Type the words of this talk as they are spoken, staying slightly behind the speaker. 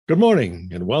Good morning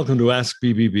and welcome to Ask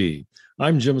BBB.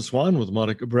 I'm Jim Swan with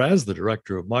Monica Braz, the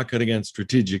Director of Marketing and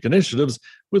Strategic Initiatives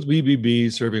with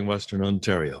BBB serving Western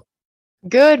Ontario.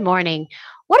 Good morning.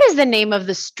 What is the name of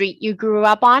the street you grew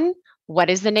up on? What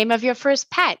is the name of your first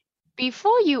pet?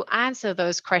 Before you answer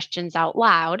those questions out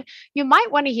loud, you might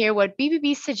want to hear what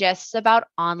BBB suggests about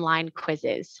online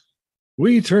quizzes.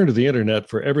 We turn to the internet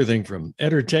for everything from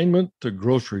entertainment to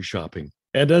grocery shopping.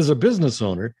 And as a business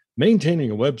owner, maintaining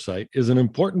a website is an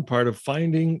important part of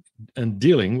finding and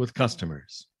dealing with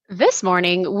customers. This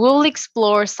morning, we'll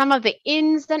explore some of the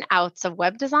ins and outs of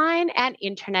web design and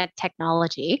internet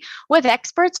technology with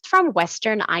experts from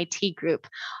Western IT Group.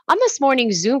 On this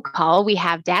morning's Zoom call, we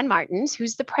have Dan Martins,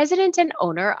 who's the president and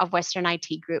owner of Western IT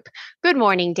Group. Good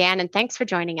morning, Dan, and thanks for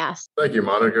joining us. Thank you,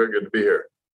 Monica. Good to be here.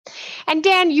 And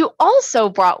Dan, you also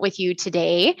brought with you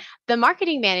today the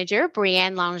marketing manager,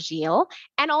 Brianne Langille,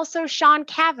 and also Sean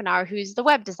Kavanagh, who's the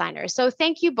web designer. So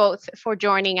thank you both for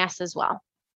joining us as well.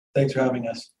 Thanks for having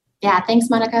us. Yeah, thanks,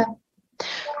 Monica.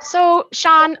 So,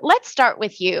 Sean, let's start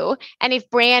with you. And if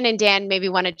Brianne and Dan maybe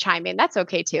want to chime in, that's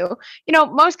okay too. You know,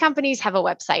 most companies have a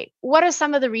website. What are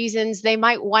some of the reasons they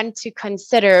might want to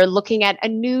consider looking at a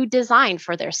new design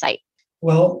for their site?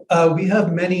 Well, we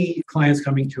have many clients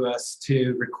coming to us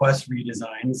to request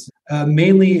redesigns.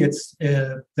 Mainly,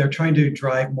 they're trying to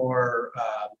drive more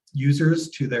users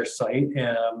to their site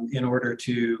in order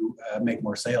to make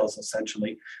more sales,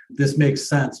 essentially. This makes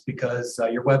sense because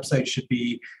your website should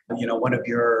be, one of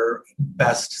your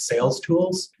best sales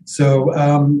tools. So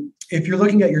if you're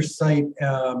looking at your site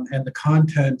and the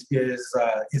content is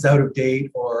out of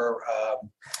date or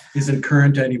isn't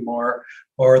current anymore,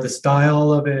 or the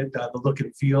style of it, the look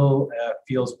and feel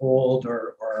feels old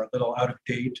or a little out of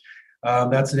date,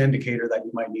 that's an indicator that you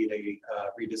might need a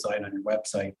redesign on your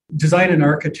website. Design and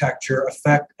architecture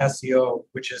affect SEO,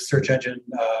 which is search engine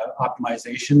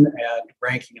optimization and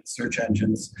ranking in search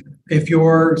engines. If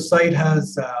your site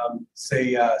has,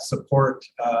 support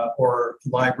or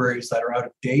libraries that are out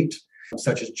of date,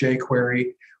 such as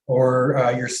jQuery,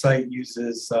 or your site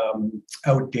uses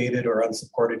outdated or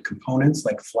unsupported components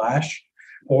like Flash,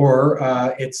 or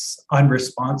it's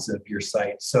unresponsive, your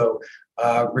site. So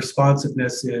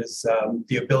responsiveness is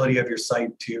the ability of your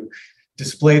site to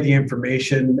display the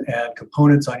information and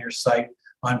components on your site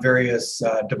on various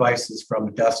devices, from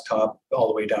a desktop all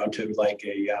the way down to like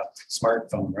a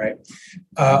smartphone, right?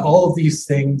 All of these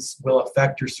things will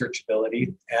affect your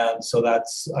searchability. And so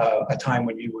that's a time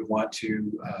when you would want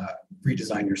to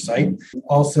redesign your site.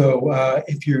 Also,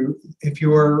 if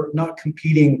you're not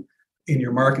competing in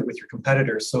your market with your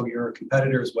competitors, so your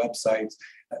competitors' websites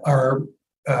are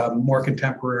more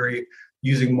contemporary,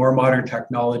 using more modern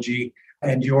technology,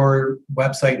 and your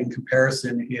website in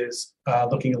comparison is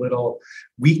looking a little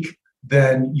weak,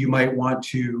 then you might want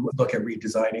to look at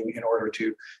redesigning in order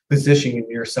to position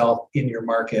yourself in your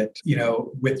market,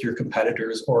 with your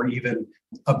competitors or even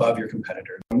above your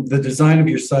competitors. The design of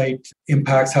your site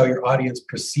impacts how your audience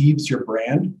perceives your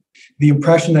brand. The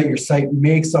impression that your site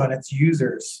makes on its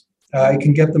users, it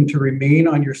can get them to remain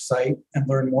on your site and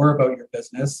learn more about your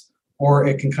business, or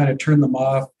it can kind of turn them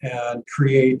off and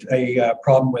create a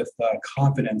problem with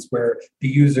confidence, where the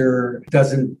user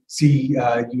doesn't see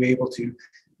you able to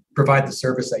provide the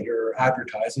service that you're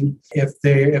advertising. If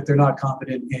they're not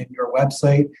confident in your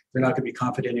website, they're not going to be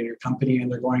confident in your company, and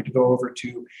they're going to go over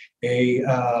to a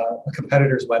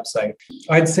competitor's website.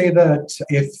 I'd say that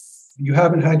if you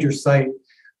haven't had your site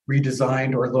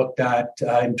redesigned or looked at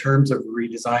in terms of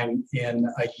redesign in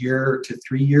a year to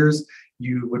 3 years,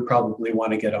 you would probably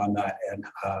want to get on that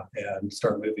and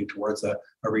start moving towards a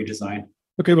redesign.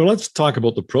 Okay, well, let's talk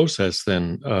about the process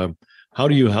then. How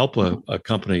do you help a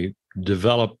company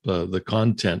develop the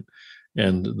content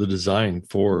and the design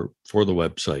for the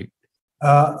website?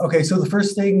 Okay, so the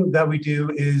first thing that we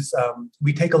do is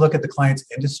we take a look at the client's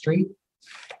industry.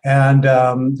 And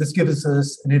this gives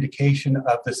us an indication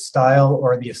of the style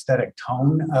or the aesthetic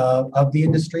tone of the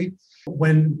industry.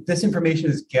 When this information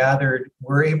is gathered,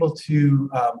 we're able to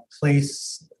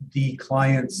place the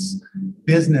client's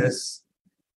business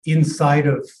inside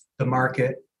of the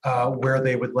market where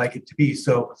they would like it to be.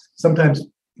 So sometimes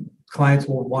clients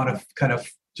will want to kind of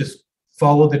just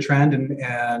follow the trend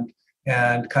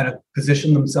and kind of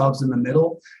position themselves in the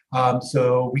middle.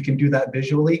 So we can do that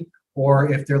visually.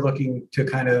 Or if they're looking to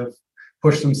kind of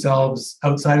push themselves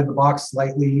outside of the box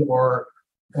slightly or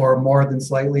more than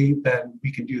slightly, then we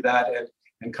can do that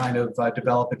and kind of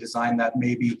develop a design that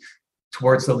may be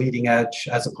towards the leading edge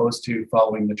as opposed to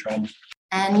following the trend.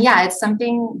 And yeah, it's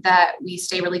something that we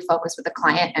stay really focused with the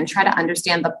client and try to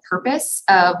understand the purpose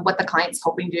of what the client's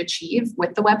hoping to achieve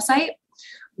with the website.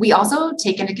 We also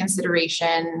take into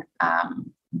consideration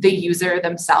the user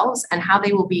themselves and how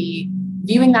they will be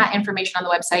viewing that information on the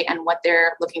website and what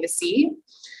they're looking to see.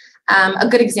 A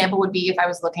good example would be if I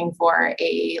was looking for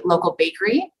a local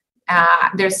bakery.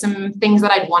 There's some things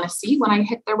that I'd want to see when I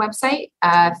hit their website,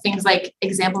 things like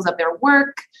examples of their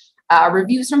work,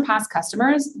 reviews from past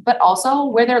customers, but also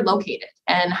where they're located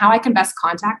and how I can best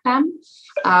contact them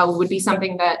would be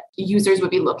something that users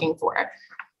would be looking for.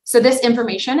 So this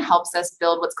information helps us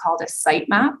build what's called a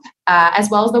sitemap, as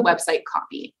well as the website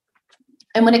copy.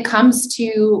 And when it comes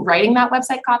to writing that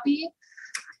website copy,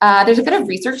 there's a bit of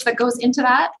research that goes into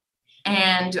that.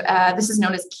 And this is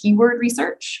known as keyword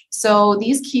research. So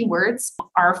these keywords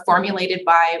are formulated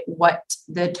by what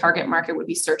the target market would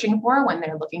be searching for when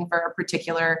they're looking for a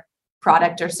particular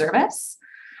product or service.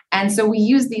 And so we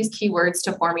use these keywords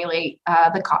to formulate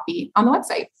the copy on the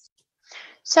website.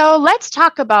 So let's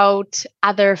talk about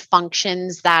other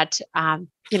functions that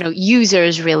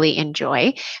users really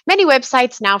enjoy. Many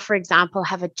websites now, for example,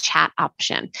 have a chat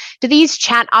option. Do these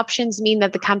chat options mean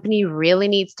that the company really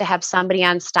needs to have somebody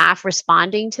on staff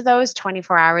responding to those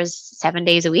 24 hours, 7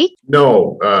 days a week?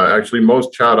 No, actually,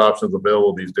 most chat options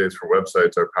available these days for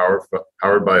websites are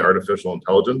powered by artificial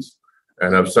intelligence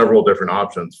and have several different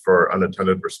options for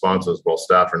unattended responses while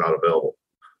staff are not available.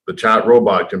 The chat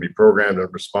robot can be programmed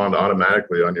and respond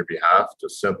automatically on your behalf to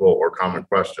simple or common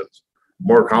questions.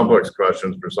 More complex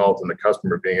questions result in the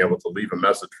customer being able to leave a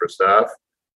message for staff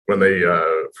when they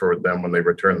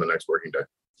return the next working day.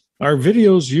 Are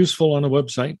videos useful on a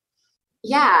website?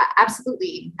 Yeah,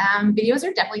 absolutely. Videos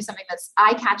are definitely something that's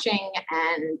eye-catching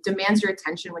and demands your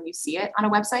attention when you see it on a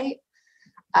website.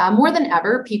 More than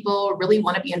ever, people really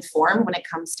want to be informed when it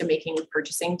comes to making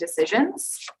purchasing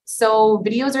decisions. So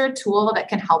videos are a tool that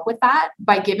can help with that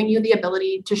by giving you the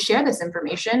ability to share this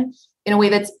information in a way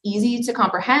that's easy to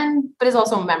comprehend, but is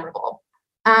also memorable.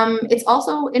 It's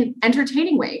also an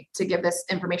entertaining way to give this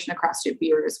information across to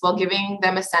viewers while giving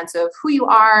them a sense of who you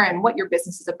are and what your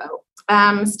business is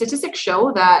about. Statistics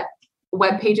show that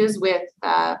web pages with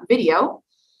video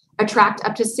attract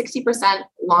up to 60%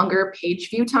 longer page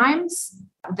view times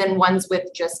than ones with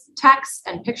just text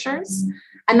and pictures.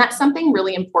 And that's something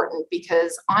really important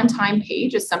because on-time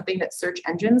page is something that search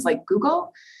engines like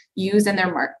Google use in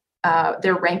their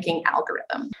ranking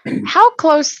algorithm. How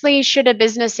closely should a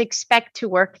business expect to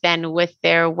work then with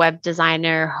their web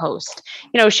designer host?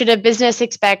 Should a business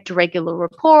expect regular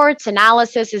reports,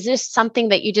 analysis? Is this something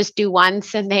that you just do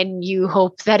once and then you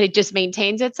hope that it just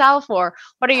maintains itself? Or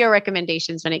what are your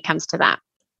recommendations when it comes to that?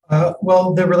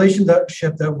 Well, the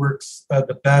relationship that works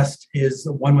the best is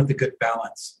one with a good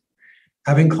balance.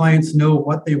 Having clients know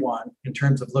what they want in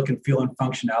terms of look and feel and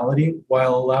functionality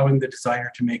while allowing the designer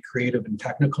to make creative and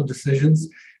technical decisions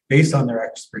based on their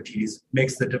expertise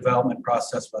makes the development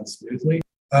process run smoothly.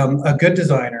 A good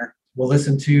designer will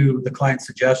listen to the client's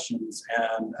suggestions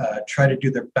and try to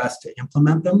do their best to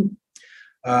implement them.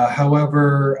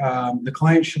 However, the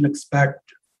client shouldn't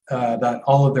expect that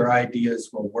all of their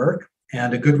ideas will work.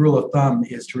 And a good rule of thumb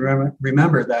is to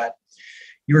remember that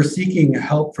you're seeking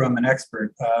help from an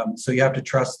expert, so you have to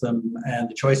trust them and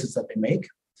the choices that they make.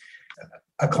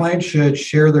 A client should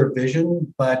share their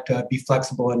vision, but be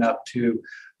flexible enough to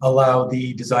allow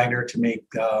the designer to make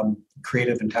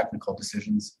creative and technical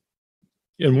decisions.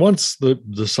 And once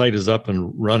the site is up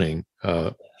and running,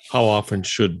 how often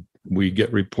should we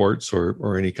get reports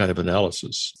or any kind of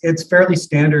analysis? It's fairly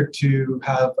standard to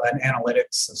have an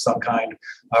analytics of some kind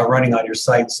running on your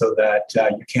site so that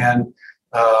you can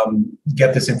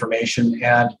get this information,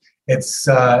 and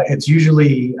it's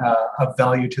usually of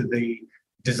value to the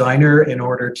designer in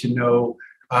order to know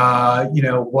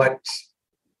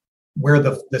where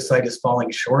the site is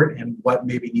falling short and what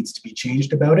maybe needs to be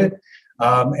changed about it.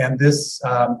 And these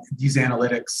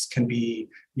analytics can be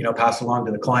passed along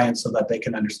to the client so that they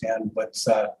can understand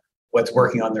what's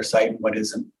working on their site and what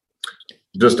isn't.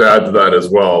 Just to add to that as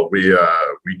well, we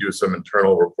do some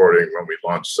internal reporting when we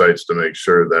launch sites to make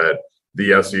sure that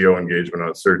the SEO engagement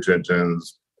on search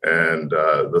engines and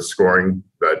the scoring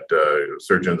that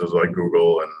search engines like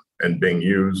Google and Bing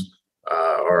use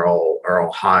are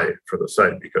all high for the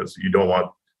site, because you don't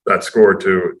want that score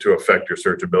to affect your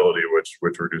searchability, which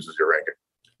reduces your ranking.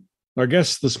 Our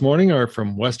guests this morning are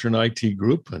from Western IT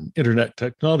Group, an internet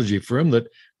technology firm that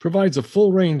provides a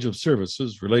full range of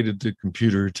services related to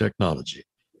computer technology.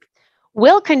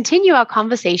 We'll continue our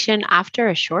conversation after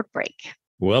a short break.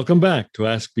 Welcome back to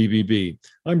Ask BBB.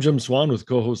 I'm Jim Swan with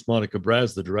co-host Monica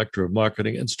Braz, the Director of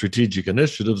Marketing and Strategic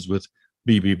Initiatives with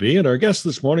BBB. And our guests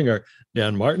this morning are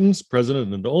Dan Martins,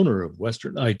 President and owner of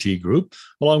Western IT Group,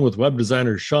 along with web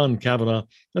designer Sean Kavanagh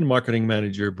and marketing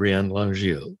manager Brianne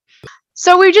Langille.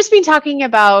 So we've just been talking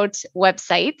about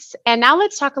websites, and now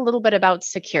let's talk a little bit about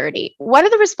security. What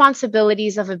are the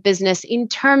responsibilities of a business in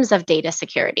terms of data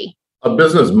security? A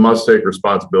business must take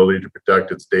responsibility to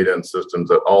protect its data and systems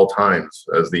at all times,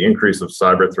 as the increase of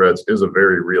cyber threats is a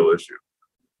very real issue.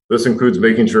 This includes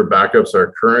making sure backups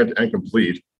are current and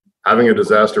complete, having a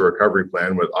disaster recovery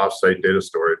plan with off-site data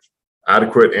storage,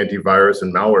 adequate antivirus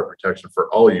and malware protection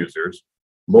for all users,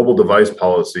 mobile device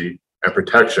policy, and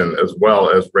protection, as well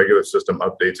as regular system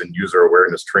updates and user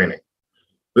awareness training.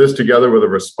 This, together with a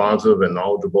responsive and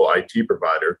knowledgeable IT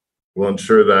provider, will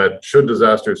ensure that should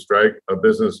disaster strike, a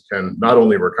business can not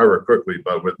only recover quickly,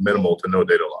 but with minimal to no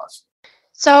data loss.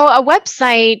 So a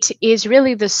website is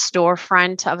really the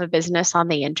storefront of a business on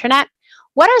the internet.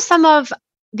 What are some of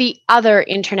the other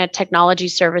internet technology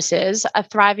services a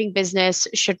thriving business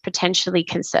should potentially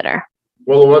consider?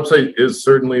 Well, a website is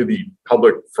certainly the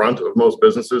public front of most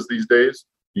businesses these days.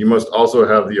 You must also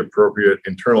have the appropriate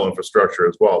internal infrastructure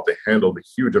as well to handle the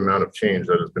huge amount of change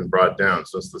that has been brought down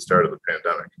since the start of the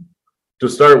pandemic. To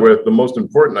start with, the most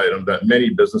important item that many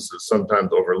businesses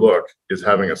sometimes overlook is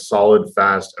having a solid,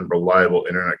 fast, and reliable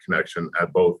internet connection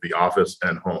at both the office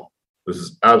and home. This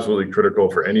is absolutely critical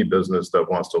for any business that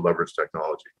wants to leverage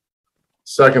technology.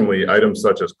 Secondly, items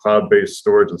such as cloud-based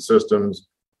storage and systems,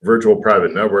 virtual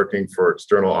private networking for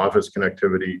external office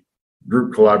connectivity,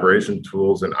 group collaboration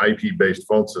tools, and IP-based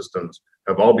phone systems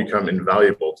have all become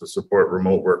invaluable to support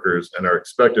remote workers and are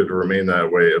expected to remain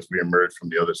that way as we emerge from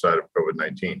the other side of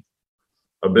COVID-19.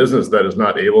 A business that is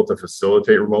not able to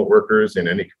facilitate remote workers in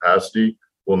any capacity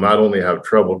will not only have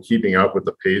trouble keeping up with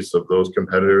the pace of those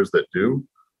competitors that do,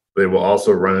 they will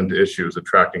also run into issues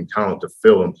attracting talent to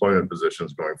fill employment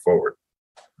positions going forward.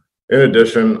 In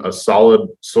addition, a solid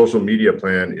social media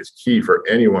plan is key for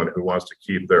anyone who wants to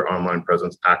keep their online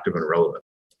presence active and relevant.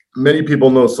 Many people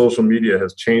know social media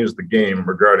has changed the game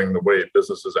regarding the way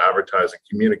businesses advertise and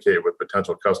communicate with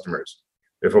potential customers.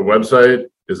 If a website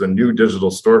is a new digital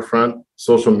storefront,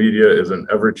 social media is an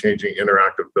ever-changing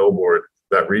interactive billboard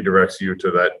that redirects you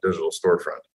to that digital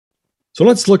storefront. So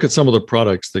let's look at some of the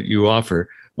products that you offer.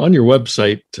 On your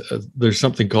website, there's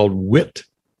something called WIT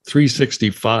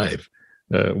 365.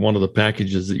 One of the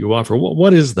packages that you offer.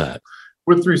 What is that?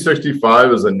 WIT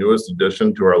 365 is the newest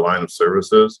addition to our line of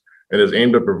services and is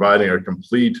aimed at providing a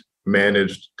complete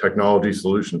managed technology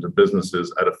solution to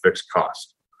businesses at a fixed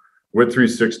cost. WIT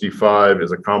 365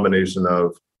 is a combination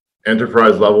of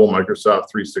enterprise-level Microsoft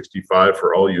 365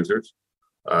 for all users,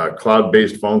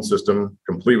 cloud-based phone system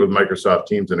complete with Microsoft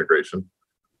Teams integration,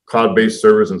 cloud-based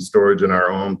servers and storage in our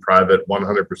own private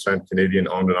 100%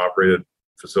 Canadian-owned and operated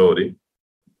facility,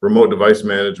 remote device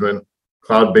management,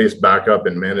 cloud-based backup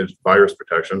and managed virus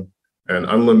protection, and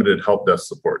unlimited help desk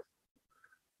support.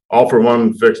 All for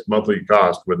one fixed monthly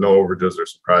cost with no overages or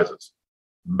surprises.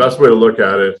 The best way to look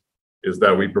at it is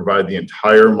that we provide the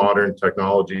entire modern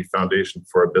technology foundation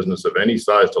for a business of any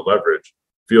size to leverage,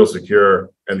 feel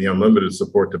secure, and the unlimited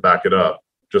support to back it up,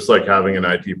 just like having an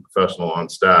IT professional on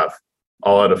staff,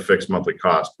 all at a fixed monthly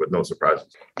cost with no surprises.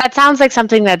 That sounds like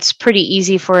something that's pretty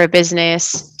easy for a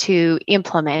business to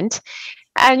implement.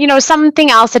 And, something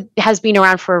else that has been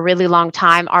around for a really long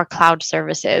time are cloud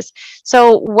services.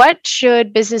 So what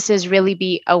should businesses really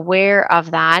be aware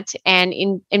of that and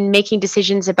in making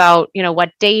decisions about, what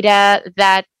data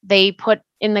that they put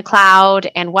in the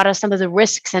cloud and what are some of the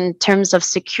risks in terms of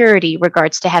security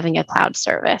regards to having a cloud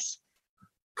service?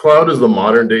 Cloud is the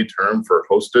modern day term for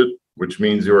hosted, which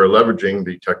means you are leveraging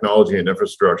the technology and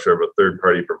infrastructure of a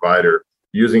third-party provider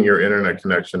using your internet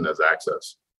connection as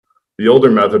access. The older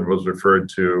method was referred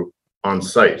to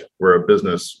on-site, where a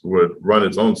business would run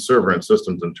its own server and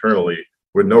systems internally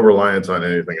with no reliance on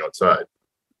anything outside.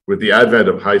 With the advent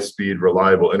of high-speed,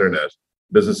 reliable internet,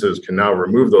 businesses can now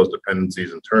remove those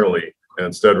dependencies internally and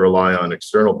instead rely on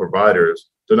external providers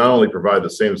to not only provide the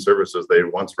same services they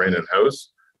once ran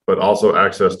in-house, but also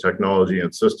access technology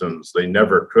and systems they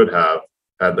never could have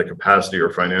had the capacity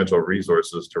or financial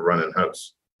resources to run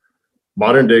in-house.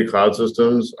 Modern day cloud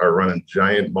systems are run in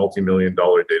giant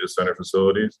multi-million-dollar data center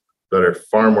facilities that are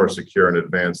far more secure and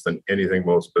advanced than anything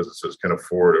most businesses can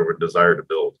afford or would desire to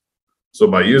build. So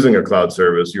by using a cloud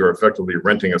service, you are effectively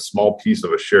renting a small piece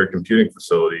of a shared computing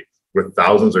facility with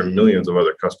thousands or millions of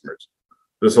other customers.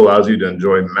 This allows you to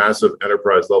enjoy massive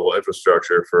enterprise-level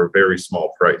infrastructure for a very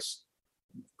small price.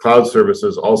 Cloud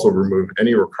services also remove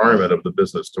any requirement of the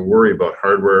business to worry about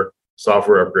hardware,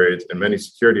 software upgrades, and many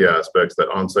security aspects that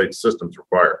on-site systems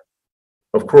require.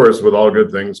 Of course, with all good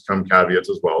things come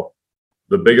caveats as well,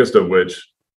 the biggest of which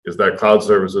is that cloud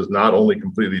services not only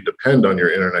completely depend on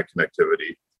your internet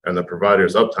connectivity and the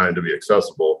provider's uptime to be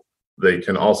accessible, they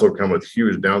can also come with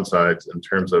huge downsides in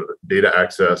terms of data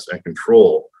access and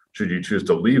control should you choose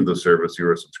to leave the service you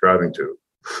are subscribing to.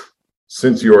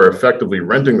 Since you are effectively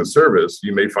renting the service,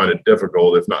 you may find it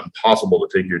difficult, if not impossible,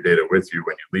 to take your data with you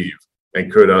when you leave,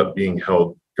 and could end up being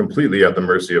held completely at the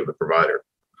mercy of the provider.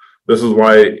 This is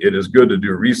why it is good to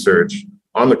do research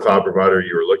on the cloud provider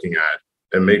you are looking at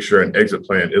and make sure an exit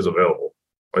plan is available.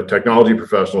 A technology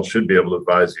professional should be able to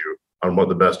advise you on what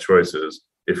the best choice is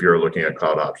if you're looking at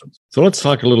cloud options. So let's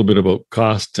talk a little bit about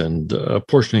cost and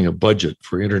apportioning a budget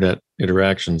for internet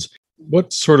interactions.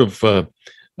 What sort of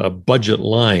a budget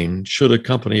line should a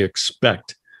company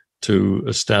expect to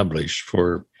establish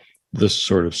for this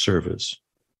sort of service?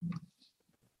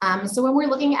 So when we're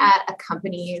looking at a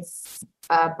company's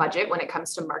budget when it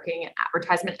comes to marketing and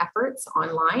advertisement efforts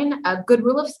online, a good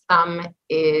rule of thumb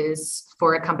is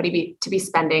for a company to be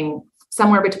spending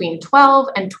somewhere between 12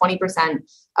 and 20%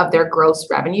 of their gross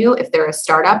revenue if they're a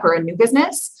startup or a new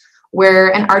business,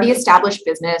 where an already established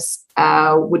business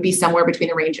would be somewhere between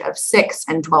the range of 6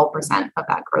 and 12% of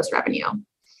that gross revenue.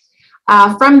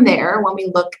 From there, when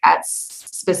we look at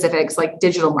specifics like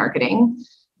digital marketing,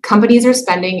 companies are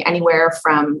spending anywhere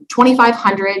from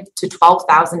 $2,500 to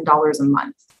 $12,000 a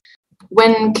month.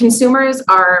 When consumers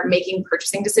are making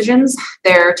purchasing decisions,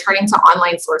 they're turning to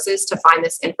online sources to find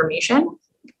this information.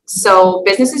 So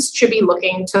businesses should be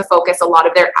looking to focus a lot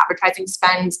of their advertising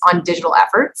spends on digital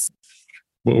efforts.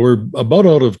 Well, we're about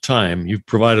out of time. You've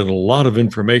provided a lot of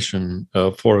information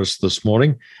for us this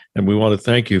morning, and we want to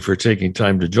thank you for taking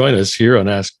time to join us here on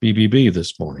Ask BBB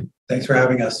this morning. Thanks for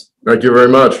having us. Thank you very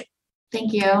much.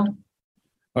 Thank you.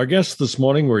 Our guests this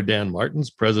morning were Dan Martins,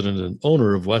 president and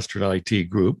owner of Western IT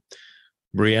Group,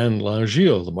 Brianne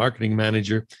Langille, the marketing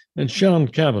manager, and Sean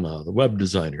Cavanaugh, the web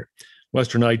designer.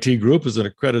 Western IT Group is an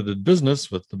accredited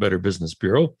business with the Better Business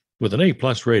Bureau with an A+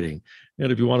 rating.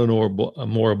 And if you want to know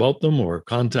more about them or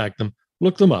contact them,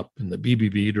 look them up in the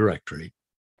BBB directory.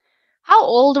 How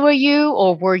old were you,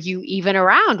 or were you even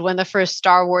around when the first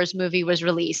Star Wars movie was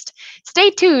released? Stay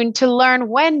tuned to learn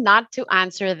when not to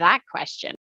answer that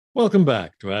question. Welcome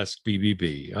back to Ask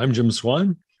BBB. I'm Jim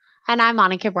Swan. And I'm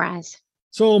Monica Braz.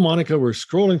 So, Monica, we're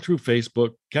scrolling through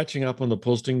Facebook, catching up on the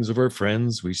postings of our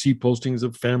friends. We see postings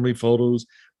of family photos,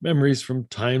 memories from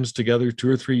times together 2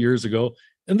 or 3 years ago,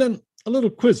 and then a little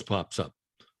quiz pops up.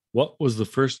 What was the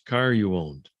first car you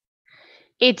owned?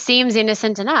 It seems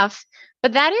innocent enough,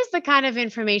 but that is the kind of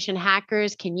information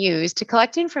hackers can use to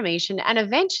collect information and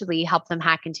eventually help them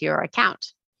hack into your account.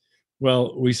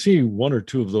 Well, we see 1 or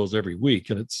 2 of those every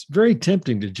week, and it's very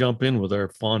tempting to jump in with our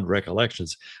fond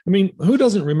recollections. I mean, who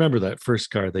doesn't remember that first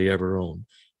car they ever owned?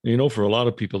 You know, for a lot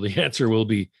of people, the answer will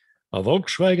be a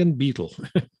Volkswagen Beetle.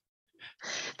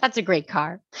 That's a great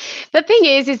car. The thing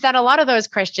is that a lot of those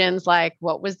questions, like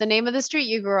what was the name of the street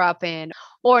you grew up in,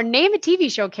 or name a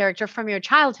TV show character from your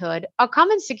childhood, are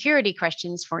common security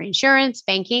questions for insurance,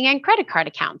 banking, and credit card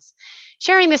accounts.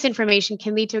 Sharing this information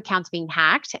can lead to accounts being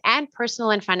hacked and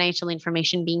personal and financial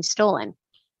information being stolen.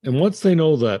 And once they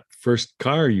know that first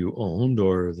car you owned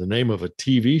or the name of a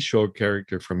TV show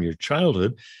character from your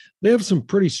childhood, they have some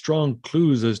pretty strong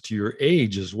clues as to your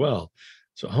age as well.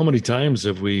 So how many times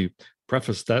have we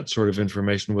prefaced that sort of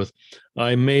information with,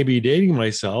 I may be dating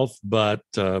myself, but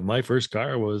my first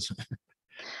car was...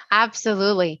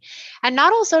 Absolutely. And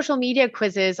not all social media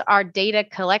quizzes are data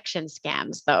collection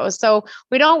scams, though. So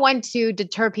we don't want to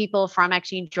deter people from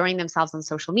actually enjoying themselves on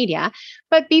social media.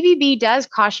 But BBB does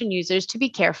caution users to be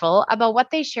careful about what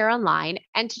they share online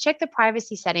and to check the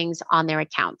privacy settings on their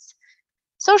accounts.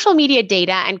 Social media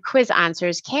data and quiz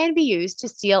answers can be used to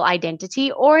steal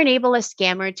identity or enable a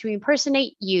scammer to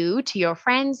impersonate you to your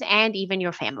friends and even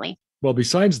your family. Well,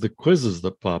 besides the quizzes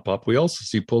that pop up, we also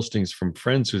see postings from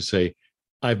friends who say,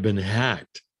 I've been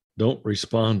hacked. Don't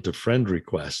respond to friend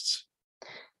requests.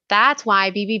 That's why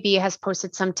BBB has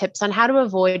posted some tips on how to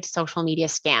avoid social media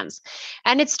scams.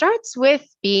 And it starts with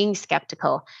being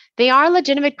skeptical. They are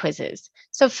legitimate quizzes,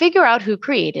 so figure out who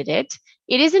created it.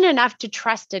 It isn't enough to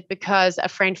trust it because a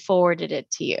friend forwarded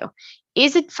it to you.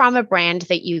 Is it from a brand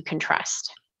that you can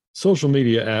trust? Social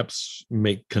media apps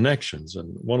make connections,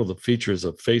 and one of the features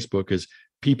of Facebook is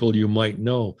people you might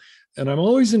know. And I'm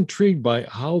always intrigued by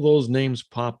how those names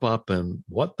pop up and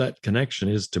what that connection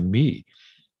is to me.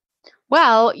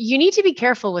 Well, you need to be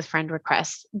careful with friend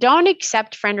requests. Don't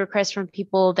accept friend requests from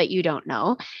people that you don't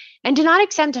know. And do not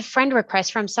accept a friend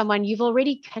request from someone you've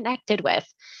already connected with.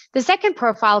 The second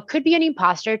profile could be an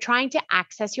imposter trying to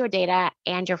access your data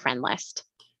and your friend list.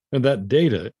 And that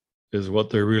data is what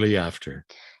they're really after.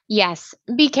 Yes,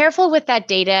 be careful with that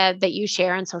data that you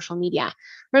share on social media.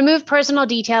 Remove personal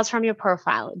details from your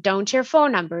profile. Don't share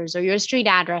phone numbers or your street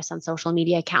address on social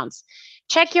media accounts.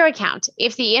 Check your account.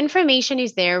 If the information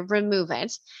is there, remove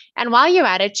it. And while you're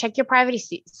at it, check your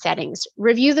privacy settings.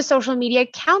 Review the social media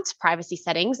account's privacy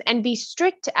settings and be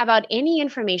strict about any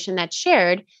information that's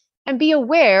shared, and be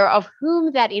aware of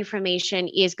whom that information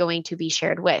is going to be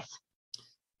shared with.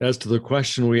 As to the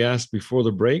question we asked before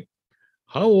the break,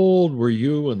 how old were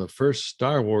you when the first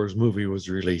Star Wars movie was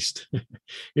released?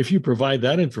 If you provide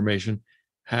that information,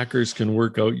 hackers can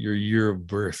work out your year of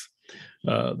birth.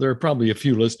 There are probably a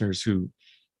few listeners who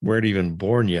weren't even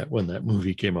born yet when that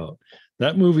movie came out.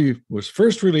 That movie was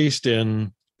first released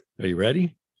in, are you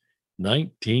ready?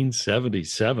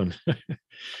 1977.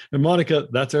 And Monica,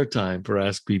 that's our time for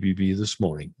Ask BBB this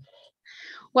morning.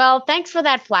 Well, thanks for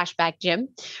that flashback, Jim.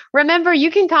 Remember,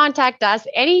 you can contact us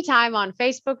anytime on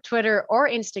Facebook, Twitter, or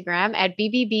Instagram at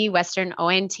BBB Western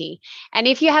ONT. And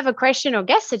if you have a question or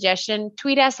guest suggestion,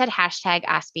 tweet us at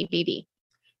 #AskBBB.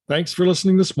 Thanks for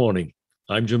listening this morning.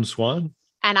 I'm Jim Swan.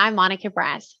 And I'm Monica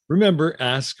Braz. Remember,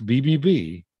 ask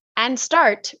BBB. And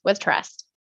start with trust.